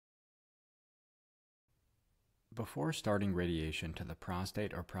Before starting radiation to the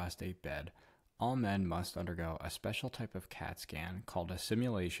prostate or prostate bed, all men must undergo a special type of CAT scan called a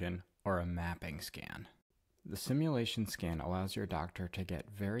simulation or a mapping scan. The simulation scan allows your doctor to get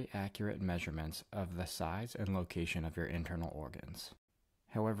very accurate measurements of the size and location of your internal organs.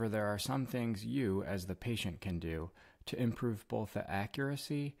 However, there are some things you, as the patient, can do to improve both the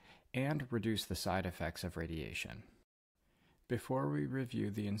accuracy and reduce the side effects of radiation. Before we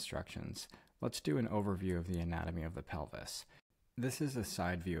review the instructions, let's do an overview of the anatomy of the pelvis. This is a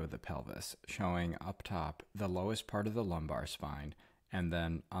side view of the pelvis, showing up top the lowest part of the lumbar spine, and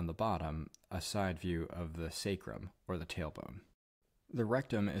then on the bottom, a side view of the sacrum, or the tailbone. The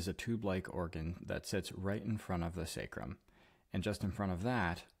rectum is a tube-like organ that sits right in front of the sacrum, and just in front of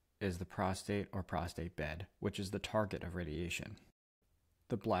that is the prostate or prostate bed, which is the target of radiation.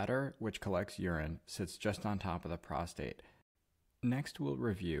 The bladder, which collects urine, sits just on top of the prostate. Next, we'll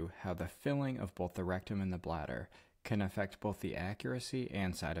review how the filling of both the rectum and the bladder can affect both the accuracy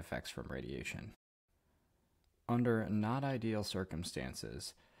and side effects from radiation. Under not ideal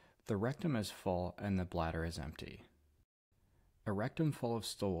circumstances, the rectum is full and the bladder is empty. A rectum full of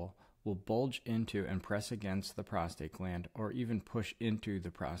stool will bulge into and press against the prostate gland or even push into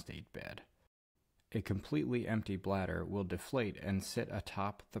the prostate bed. A completely empty bladder will deflate and sit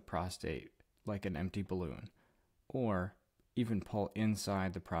atop the prostate like an empty balloon, or even pull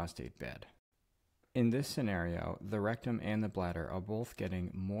inside the prostate bed. In this scenario, the rectum and the bladder are both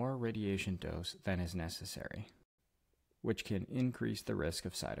getting more radiation dose than is necessary, which can increase the risk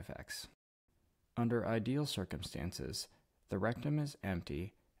of side effects. Under ideal circumstances, the rectum is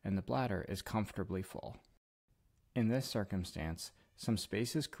empty and the bladder is comfortably full. In this circumstance, some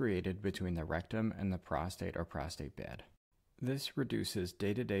space is created between the rectum and the prostate or prostate bed. This reduces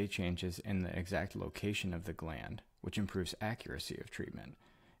day-to-day changes in the exact location of the gland, which improves accuracy of treatment,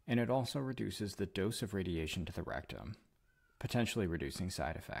 and it also reduces the dose of radiation to the rectum, potentially reducing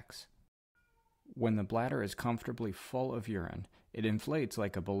side effects. When the bladder is comfortably full of urine, it inflates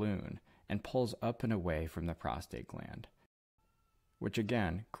like a balloon and pulls up and away from the prostate gland, which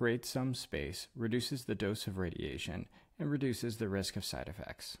again creates some space, reduces the dose of radiation, and reduces the risk of side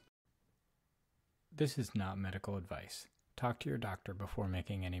effects. This is not medical advice. Talk to your doctor before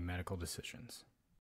making any medical decisions.